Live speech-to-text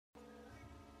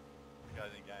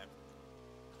guys in game.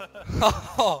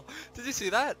 Oh, did you see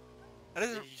that? That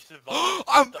is. He survived.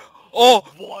 I'm. Oh.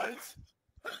 What?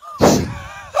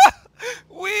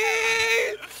 Wee!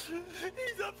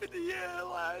 He's up in the air,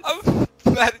 lads.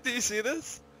 I'm. Matt, do you see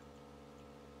this?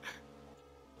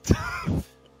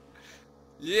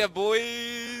 Yeah,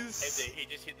 boys. Hey, he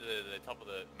just hit the top of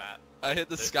the map. I hit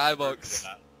the skybox.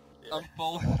 Yeah. I'm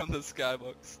falling from the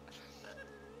skybox.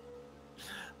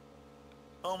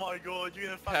 Oh my god, you're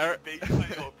gonna fucking beat me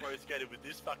or pro skater with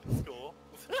this fucking score.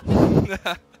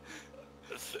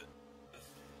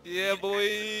 Yeah, boys.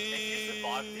 If you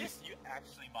survive this, you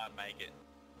actually might make it.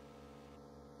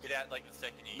 Get out like the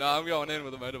second year. No, I'm going in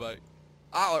with a motorbike.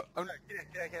 Oh, I'm... Get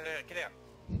out.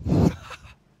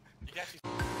 You can actually...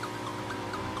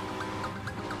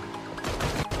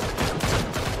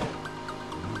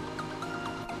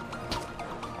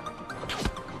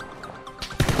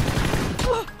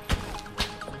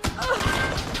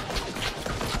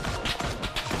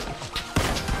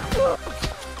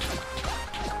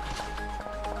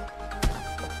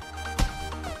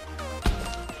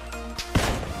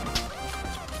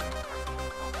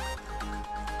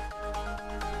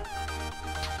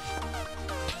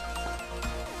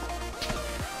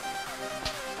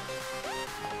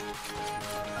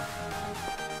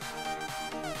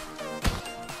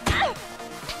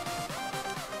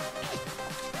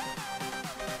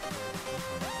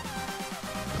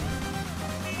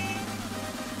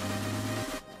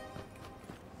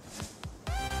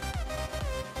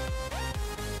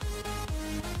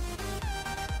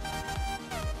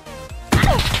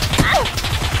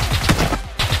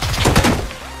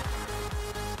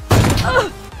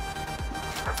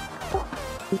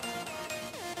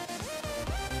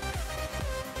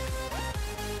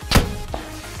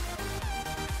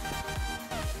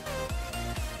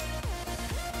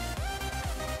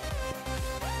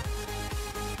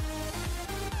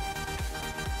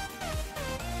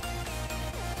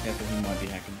 Yeah, but he might be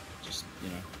hacking. Just, you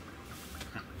know.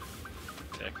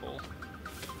 Okay, cool.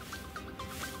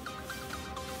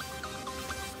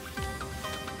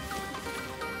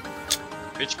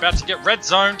 Bitch about to get red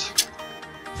zoned.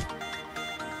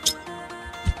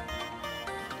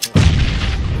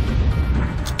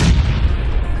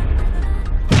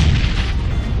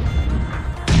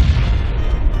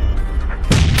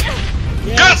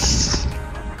 Yes!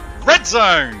 Red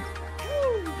zone!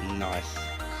 Nice.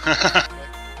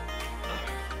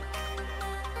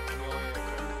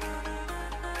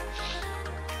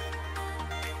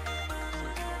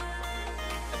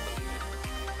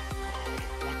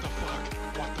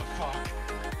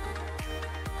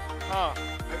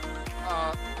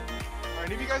 Are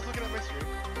any of you guys looking at my stream?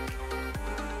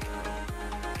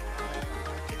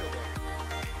 Take a look.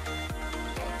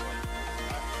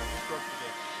 I just broke the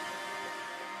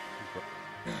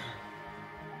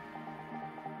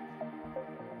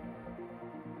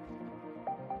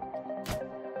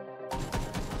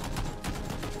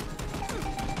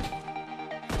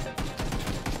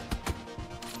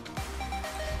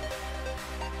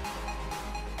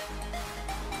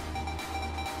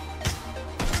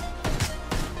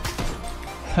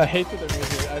I hate that they're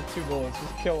using it. I have 2 bullets.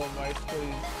 Just kill him, Mike,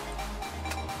 please.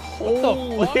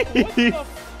 Holy What the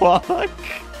fuck? fuck?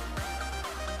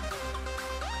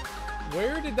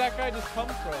 Where did that guy just come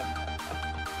from?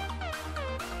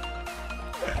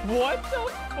 What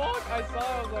the fuck? I saw it,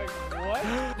 I was like, what?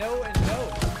 No and no.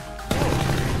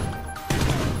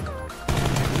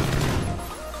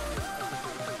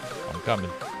 I'm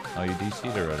coming. Oh, you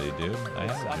DC'd already, dude. I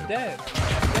have I'm you. dead.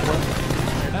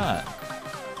 You're not.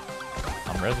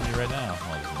 I'm rezzing you right now.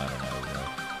 Oh, it doesn't matter now.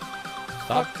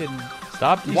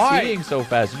 Stop DCing Why? so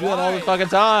fast. You do that all the Why? fucking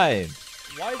time.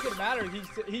 Why does it matter?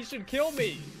 He should kill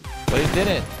me. But he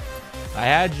didn't. I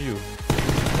had you. No,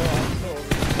 I'm so over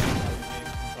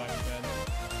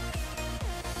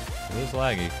It is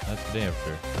laggy. That's for damn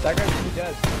sure. that guy should be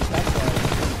dead. That's why.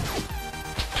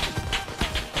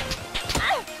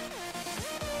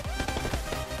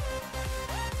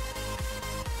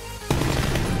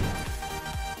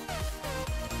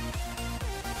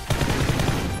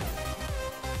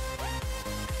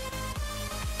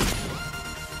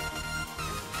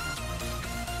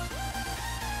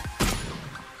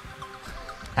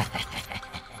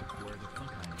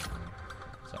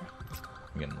 Sorry.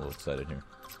 I'm getting a little excited here.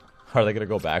 Are they gonna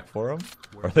go back for him?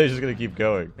 Or are they just gonna keep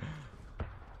going?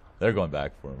 They're going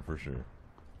back for him for sure.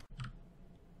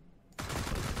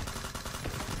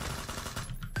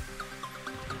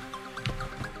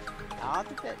 How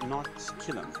did that not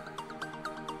kill him?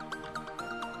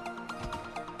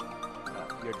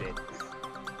 You're dead.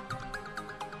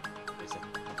 Listen.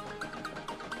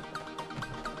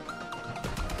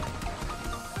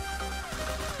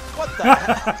 What the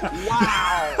heck?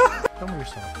 Wow! Film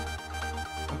yourself.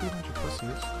 Don't be a bunch of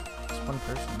pussies. Just one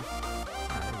person.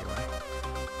 Alright, there you are.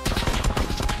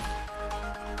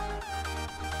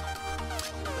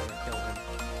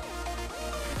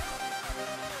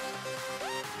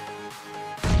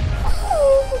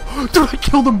 Dude, I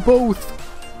killed them both!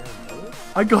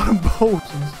 I got them both!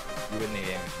 You wouldn't need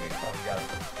damage to me. Oh, you got it.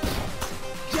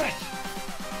 Yes!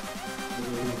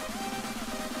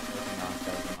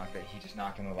 He just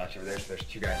knocked him on the left over there, so there's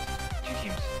two guys. Two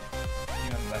teams.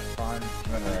 Team on the left barn,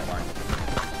 team on the right barn.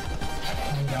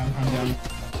 I'm down.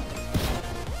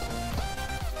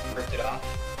 Ripped it off.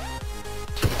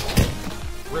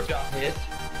 Ripped off his.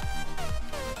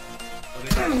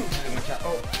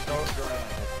 Oh, go right on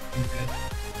that. He's good.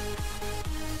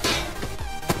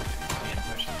 And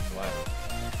push him to the left.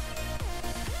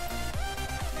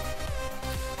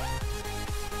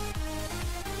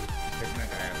 Taking that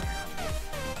guy out there.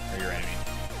 Or your enemy.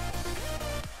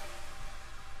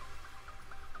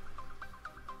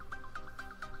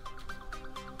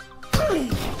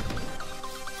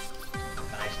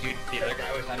 Nice, dude. The other guy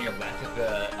was on your left at the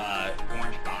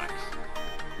orange box.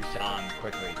 We saw him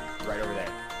quickly. Right over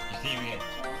there. You see him again.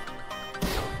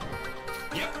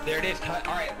 Yep, there it is. Cut.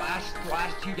 Alright, last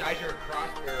two guys are across,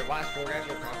 or last four guys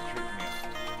are across the street from you.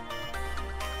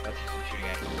 That's just some shooting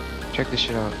at you. Check this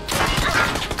shit out.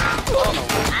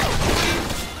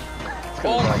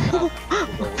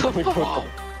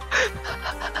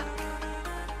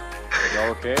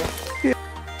 Y'all okay?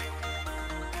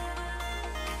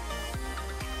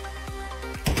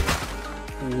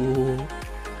 Ooh.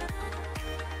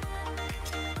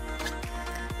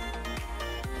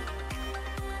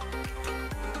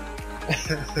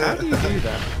 How do you do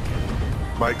that?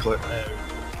 My clip. Yeah,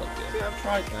 I've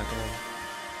tried that.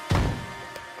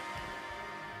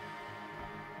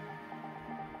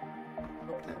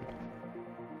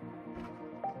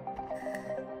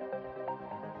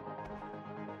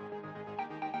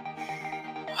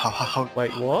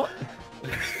 Wait, what?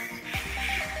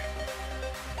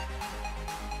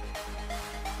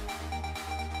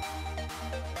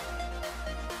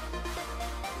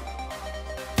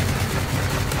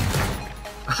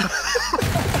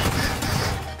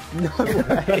 No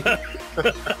way.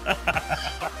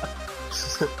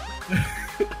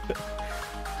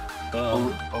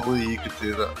 Only you could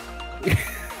do that.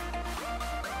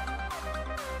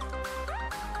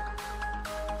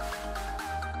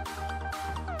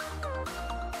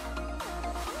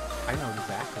 I know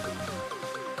exactly.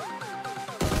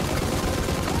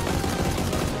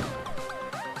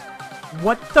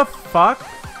 What the fuck?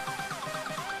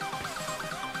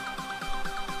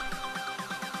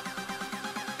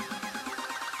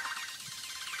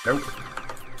 Nope.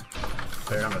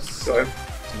 They're on a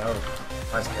no.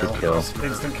 Nice kill.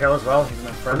 Instant kill as well. He's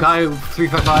my friend. Guy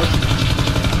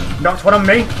 355. Knocked one on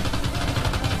me.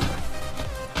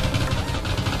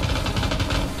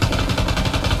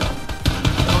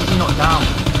 How is he not down?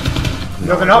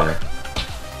 Another knock.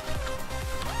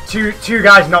 Two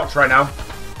guys knocked right now.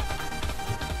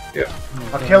 Yeah.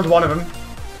 I've killed one of them.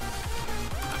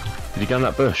 Did he go in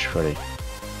that bush, Freddy?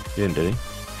 He didn't, did he?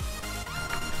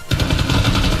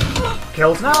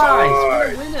 Killed. Nice!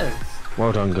 We're winners!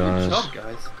 Well done, guys. Good job,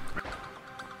 guys.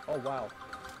 Oh wow.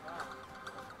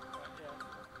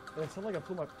 It sounded like I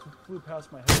flew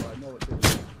past my head, but I know it did.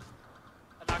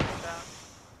 I knocked him down.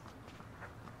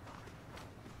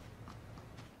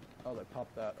 Oh, they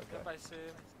popped that. Okay. Goodbye,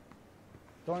 Sid.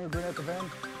 Throwing a grenade at the van.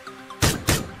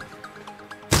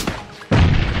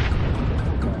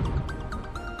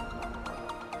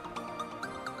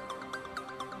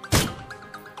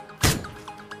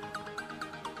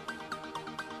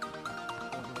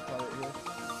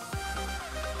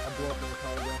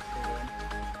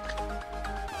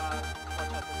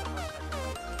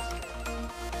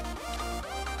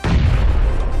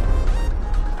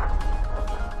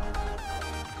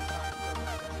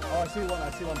 Oh, I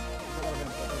see one. There's a lot of him.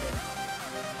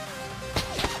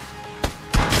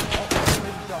 Oh,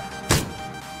 maybe shot.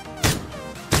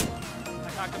 I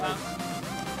knocked him out.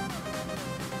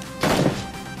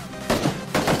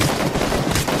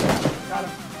 Got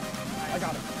him. I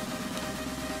got him.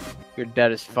 You're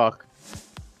dead as fuck.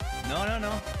 No.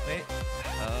 Wait.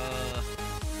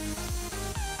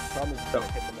 Problem is don't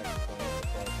hit the next point.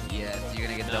 Yeah, you're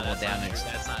gonna get double damage.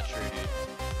 That's not true, dude.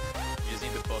 You just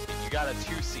need to book it. You got a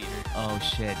two-seater. Oh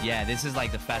shit. Yeah, this is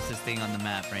like the fastest thing on the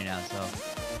map right now. So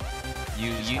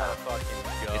you Gotta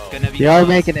fucking go. it's gonna be. You are close.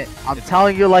 making it. I'm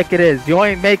telling you like it is. You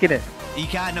ain't making it. He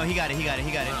can't. No, he got it. He got it.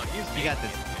 No, He got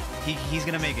this. He's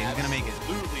gonna make it. He's gonna make it.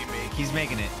 Absolutely make it. He's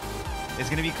making it. It's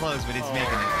gonna be close, but it's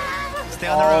making it. Stay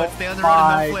on the road. Stay on the road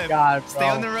and don't flip. God, Stay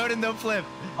on the road and don't flip.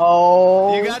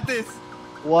 Oh. You got this.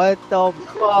 What the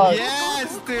fuck?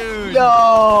 Yes, dude. Yo.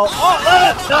 Oh,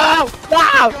 no.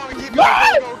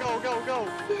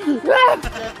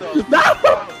 No.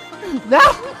 No.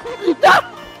 No.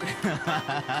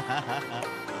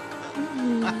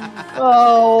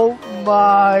 Oh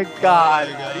my God.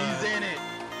 He's in it.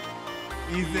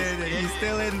 He's in it. He's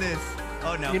still in this.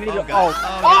 Oh no. You need Oh to. God.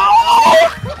 Oh.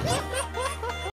 Oh, God.